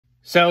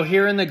So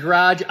here in the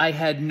garage, I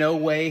had no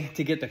way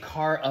to get the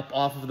car up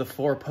off of the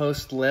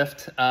 4-post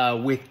lift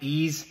with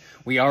ease.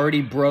 We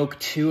already broke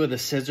 2 of the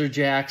scissor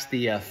jacks,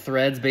 the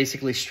threads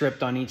basically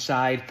stripped on each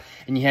side,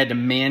 and you had to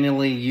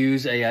manually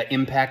use a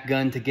impact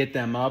gun to get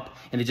them up,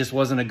 and it just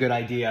wasn't a good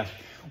idea.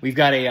 We've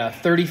got a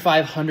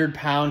 3,500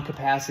 pound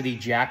capacity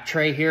jack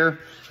tray here,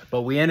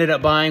 but we ended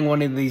up buying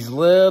one of these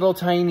little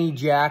tiny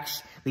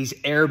jacks, these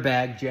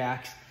airbag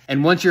jacks.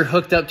 And once you're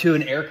hooked up to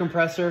an air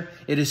compressor,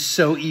 it is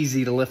so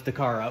easy to lift the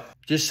car up.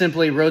 Just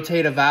simply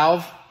rotate a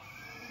valve.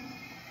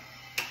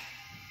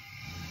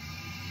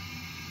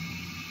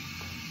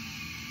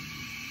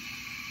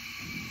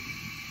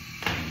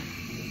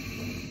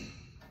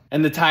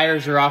 And the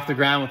tires are off the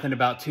ground within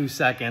about 2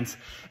 seconds.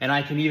 And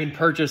I can even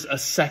purchase a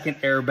second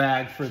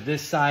airbag for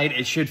this side.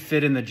 It should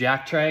fit in the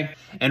jack tray.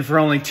 And for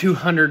only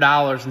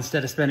 $200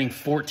 instead of spending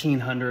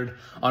 $1,400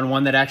 on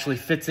one that actually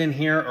fits in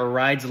here or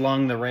rides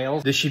along the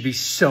rails, this should be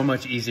so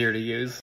much easier to use.